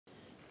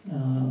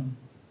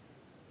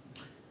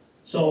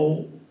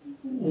So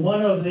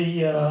one of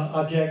the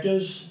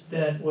objectives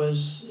that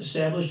was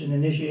established and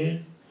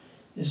initiated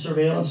is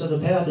surveillance of the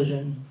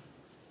pathogen.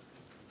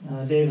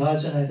 Dave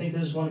Hodson, I think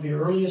this is one of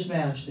your earliest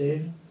maps,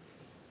 Dave.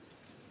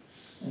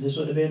 And this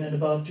would have been in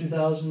about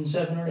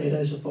 2007 or 8,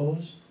 I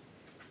suppose.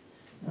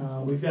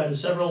 We've got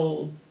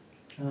several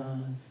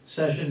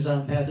sessions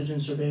on pathogen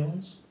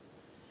surveillance.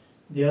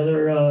 The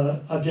other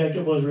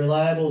objective was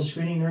reliable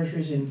screening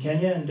nurseries in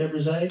Kenya and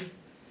Debrezite.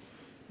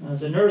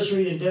 The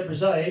nursery in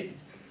Debrezite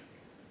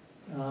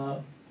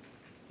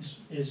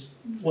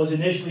was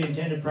initially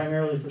intended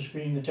primarily for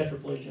screening the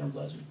tetraploid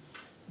germplasm,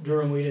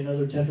 durum wheat and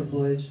other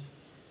tetraploids.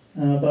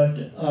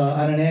 But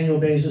on an annual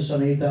basis,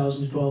 some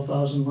 8,000 to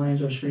 12,000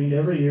 lines are screened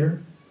every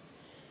year.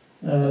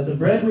 The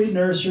bread wheat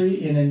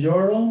nursery in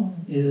Njoro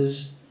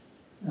is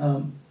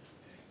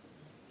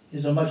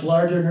a much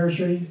larger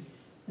nursery,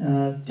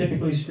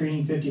 typically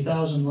screening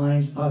 50,000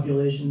 lines,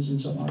 populations,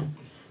 and so on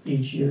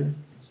each year.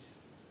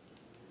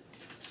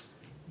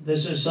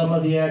 This is some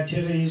of the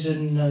activities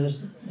in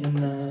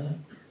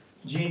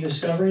gene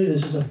discovery.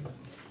 This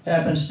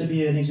happens to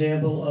be an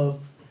example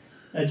of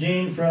a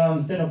gene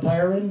from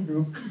thinopyrin,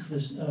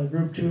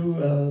 group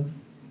 2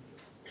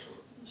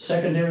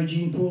 secondary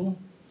gene pool.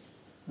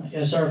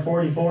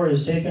 SR44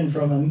 is taken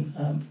from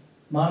a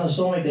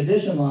monosomic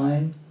addition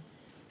line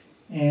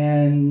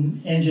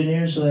and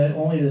engineered so that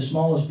only the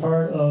smallest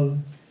part of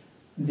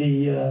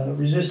the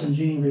resistant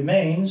gene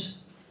remains.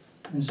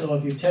 And so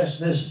if you test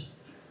this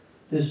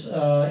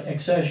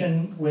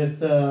accession with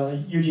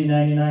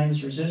UG99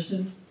 is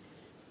resistant,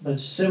 but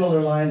similar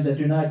lines that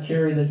do not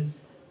carry the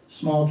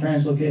small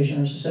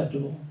translocation are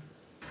susceptible.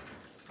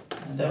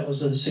 And that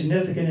was a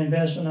significant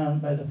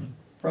investment by the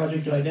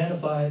project to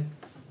identify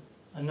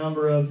a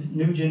number of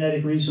new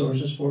genetic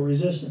resources for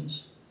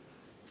resistance.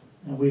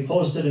 And we've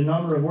hosted a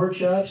number of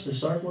workshops, the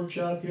SARC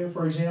workshop here,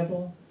 for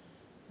example,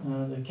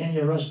 the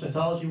Kenya Rust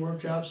Pathology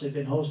workshops. They've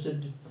been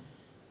hosted,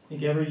 I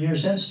think, every year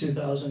since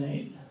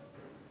 2008.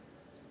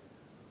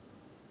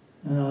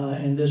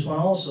 And this one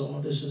also.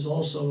 This is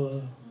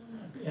also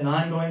an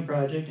ongoing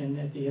project, and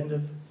at the end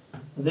of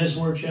this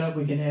workshop,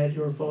 we can add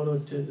your photo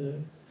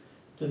to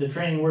the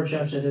training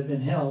workshops that have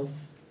been held.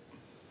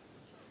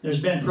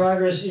 There's been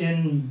progress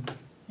in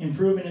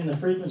improvement in the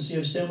frequency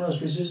of stem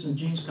rust resistant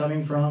genes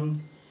coming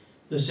from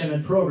the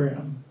CIMMYT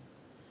program.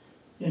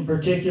 In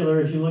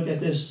particular, if you look at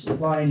this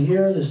line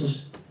here, this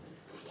is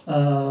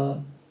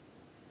the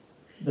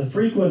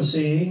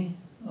frequency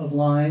of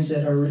lines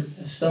that are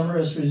stem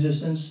rust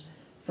resistance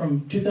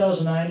from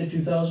 2009 to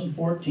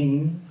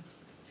 2014.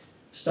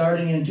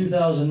 Starting in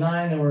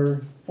 2009, there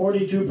were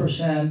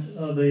 42%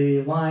 of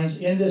the lines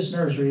in this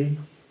nursery,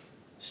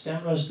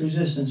 stem rust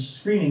resistance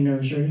screening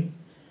nursery,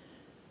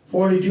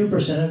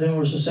 42% of them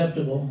were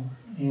susceptible.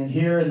 And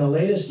here in the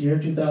latest year,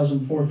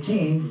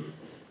 2014,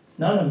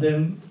 none of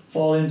them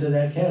fall into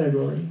that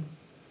category.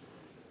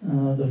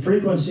 The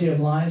frequency of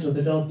lines with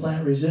adult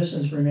plant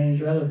resistance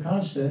remains rather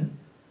constant.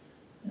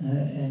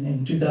 And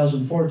in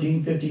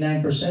 2014,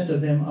 59%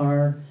 of them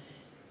are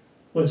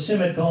what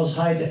CIMMYT calls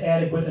high to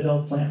adequate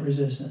adult plant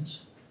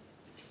resistance.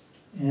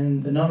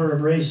 And the number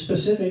of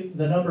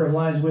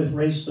lines with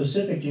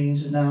race-specific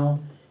genes is now,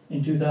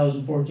 in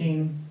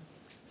 2014,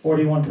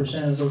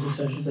 41% of those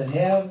accessions that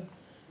have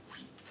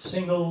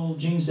single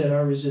genes that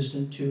are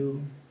resistant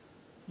to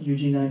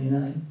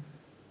UG99.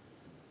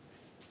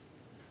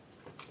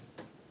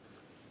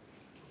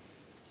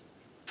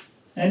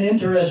 And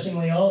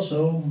interestingly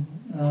also,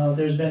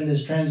 there's been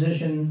this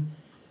transition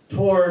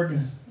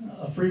toward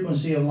a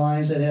frequency of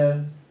lines that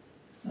have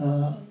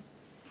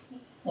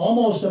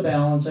almost a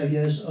balance, I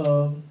guess,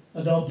 of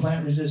adult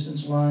plant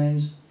resistance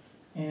lines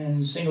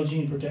and single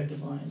gene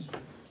protected lines.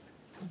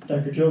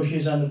 Dr. Joshi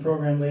is on the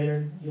program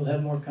later. You'll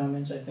have more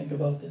comments, I think,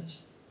 about this.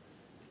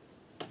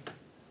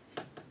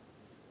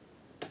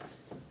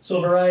 So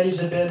varieties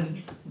have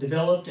been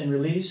developed and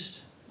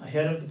released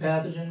ahead of the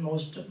pathogen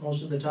most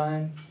of the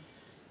time.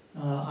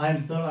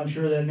 I'm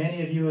sure that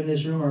many of you in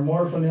this room are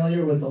more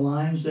familiar with the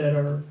lines that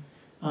are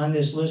on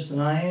this list than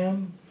I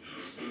am.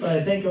 But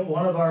I think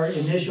one of our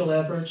initial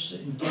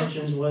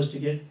intentions was to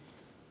get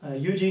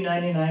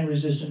UG99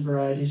 resistant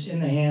varieties in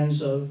the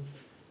hands of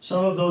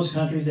some of those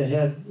countries that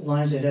have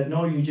lines that have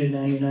no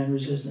UG99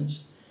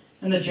 resistance.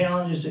 And the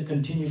challenge is to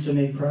continue to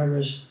make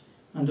progress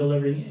on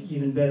delivering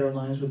even better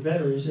lines with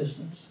better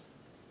resistance.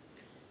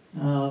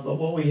 But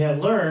what we have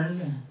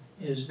learned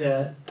is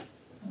that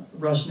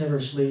rust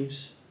never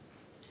sleeps,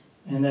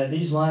 and that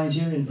these lines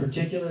here in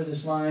particular,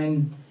 this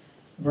line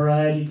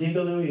variety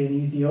Digaloo in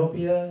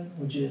Ethiopia,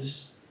 which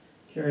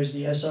carries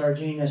the SR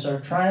gene, SR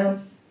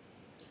Triumph,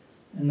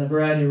 and the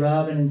variety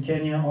Robin in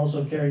Kenya,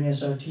 also carrying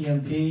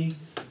SRTMP,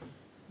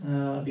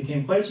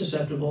 became quite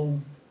susceptible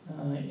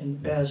in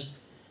the past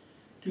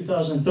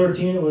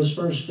 2013. It was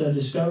first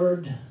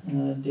discovered.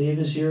 Dave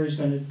is here. He's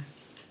going to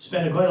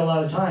spend quite a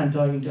lot of time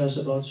talking to us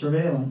about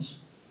surveillance.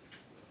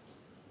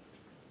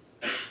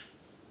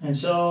 And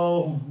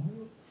so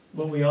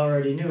what we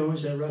already knew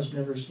is that rust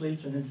never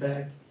sleeps, and in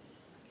fact,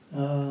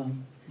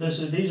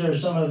 These are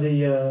some of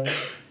the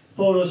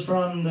photos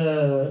from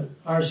the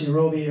R.C.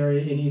 Roby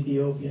area in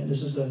Ethiopia.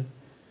 This is the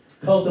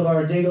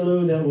cultivar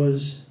Digaloo that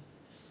was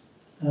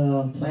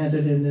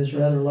planted in this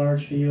rather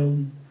large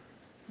field.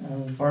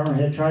 The farmer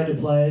had tried to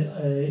apply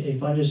a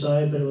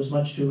fungicide, but it was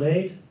much too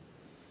late.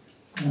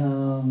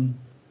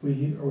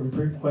 We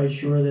were quite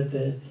sure that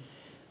the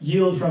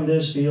yield from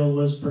this field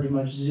was pretty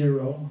much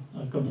zero,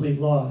 a complete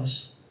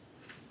loss.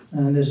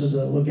 And this is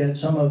a look at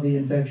some of the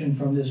infection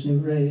from this new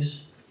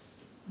race.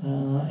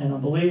 And I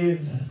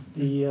believe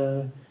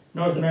the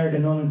North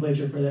American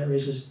nomenclature for that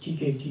race is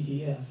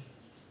TKTTF.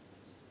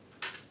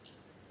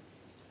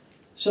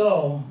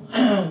 So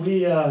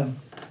we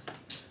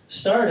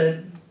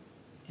started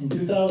in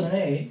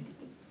 2008.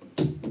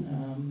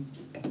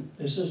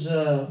 This is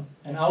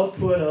an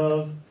output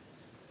of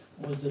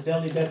what was the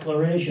Delhi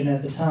Declaration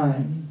at the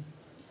time,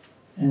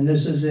 and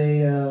this is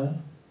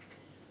an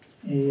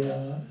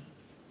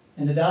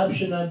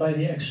adoption by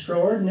the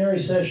extraordinary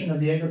session of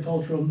the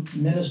agricultural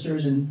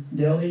ministers in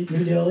Delhi,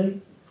 New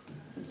Delhi.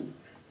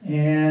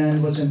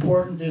 And what's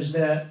important is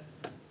that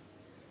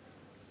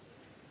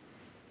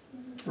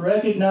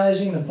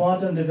recognizing the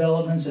quantum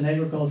developments in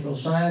agricultural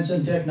science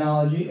and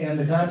technology and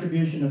the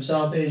contribution of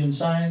South Asian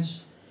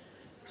scientists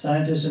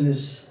in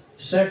this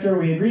sector,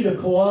 we agree to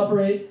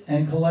cooperate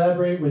and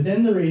collaborate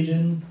within the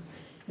region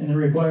in the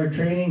required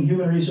training,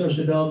 human resource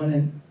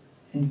development,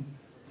 and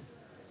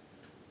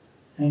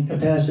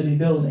capacity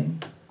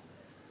building.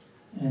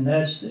 And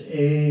that's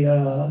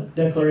a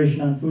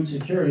declaration on food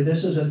security.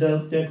 This is a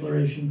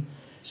declaration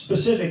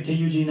specific to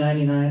UG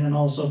 99 and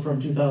also from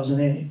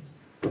 2008.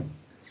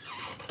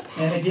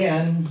 And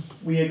again,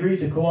 we agreed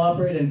to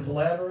cooperate and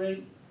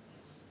collaborate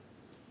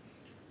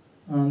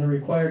on the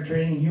required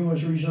training and human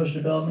resource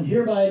development.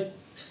 Hereby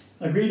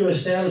agree to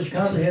establish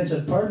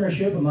comprehensive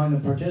partnership among the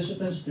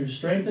participants through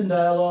strengthened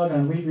dialogue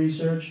on wheat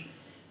research,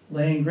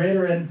 laying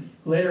greater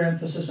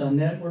emphasis on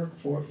network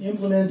for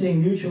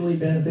implementing mutually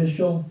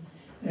beneficial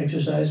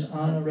exercise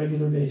on a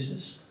regular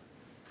basis.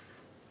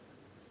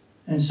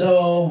 And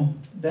so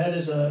that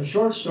is a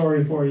short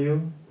story for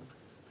you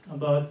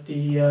about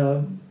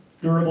the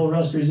Durable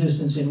Rust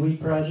Resistance in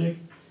Wheat project.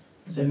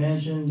 As I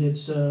mentioned,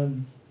 it's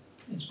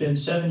been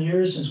 7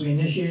 years since we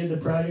initiated the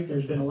project.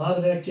 There's been a lot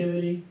of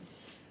activity.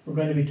 We're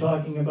going to be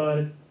talking about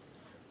it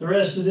the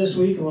rest of this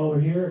week while we're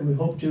here, and we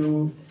hope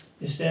to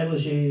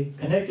establish a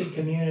connected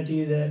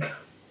community that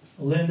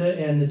Linda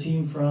and the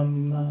team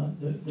from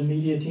the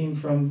media team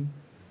from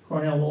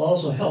Cornell will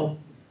also help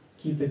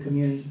keep the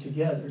community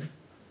together.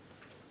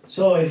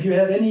 So if you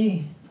have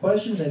any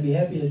questions, I'd be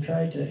happy to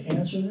try to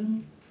answer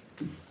them.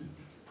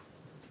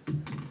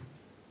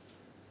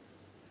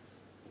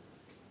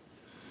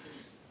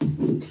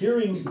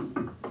 Hearing,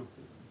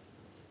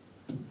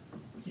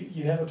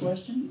 you have a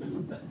question?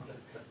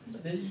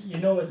 You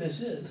know what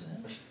this is.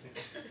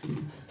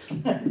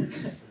 Huh?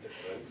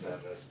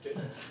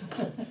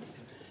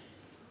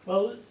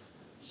 Well,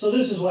 so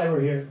this is why we're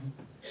here,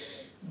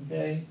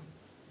 okay?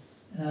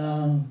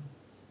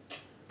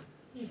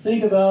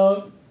 Think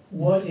about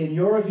what, in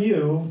your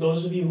view,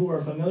 those of you who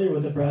are familiar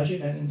with the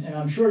project, and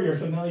I'm sure you're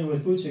familiar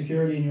with food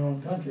security in your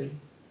own country,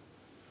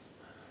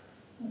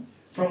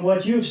 from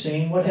what you've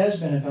seen, what has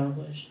been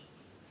accomplished?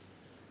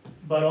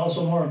 But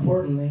also, more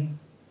importantly,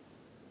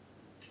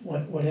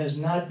 what has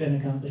not been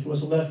accomplished,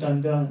 what's left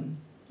undone,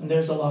 and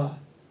there's a lot.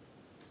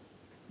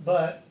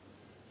 But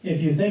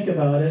if you think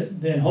about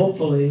it, then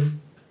hopefully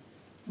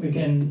we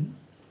can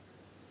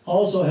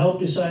also help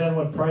decide on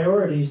what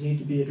priorities need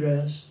to be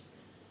addressed.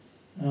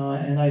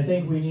 And I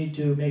think we need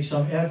to make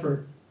some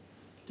effort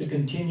to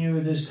continue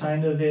this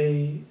kind of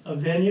a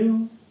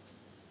venue.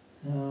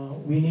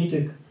 We need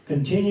to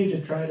continue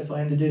to try to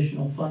find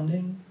additional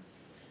funding.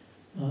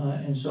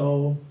 And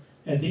so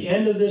at the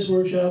end of this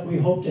workshop, we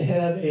hope to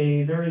have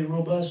a very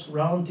robust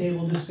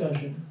roundtable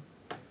discussion.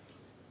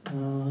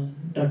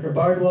 Dr.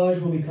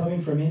 Bhardwaj will be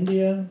coming from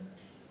India.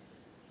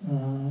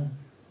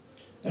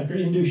 Dr.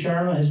 Indu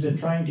Sharma has been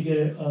trying to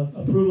get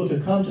approval to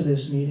come to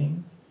this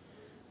meeting.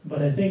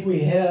 But I think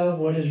we have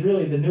what is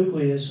really the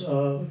nucleus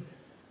of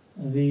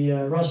the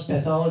rust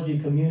pathology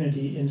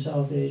community in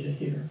South Asia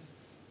here.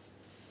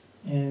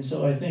 And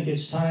so I think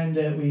it's time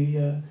that we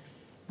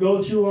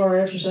go through our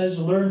exercises,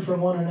 learn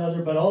from one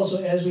another, but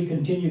also as we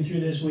continue through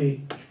this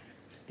week,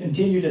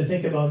 continue to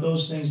think about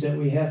those things that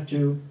we have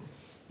to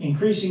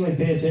increasingly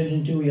pay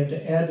attention to, we have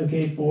to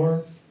advocate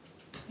for,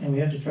 and we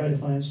have to try to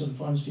find some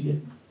funds to get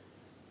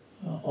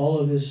all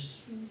of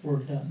this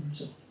work done.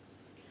 So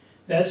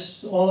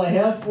that's all I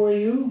have for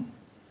you.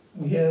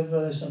 We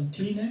have some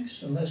tea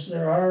next, unless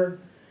there are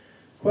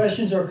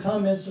questions or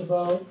comments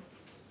about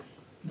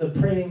the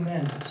praying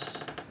mantis.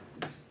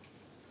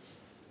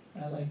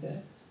 I like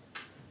that.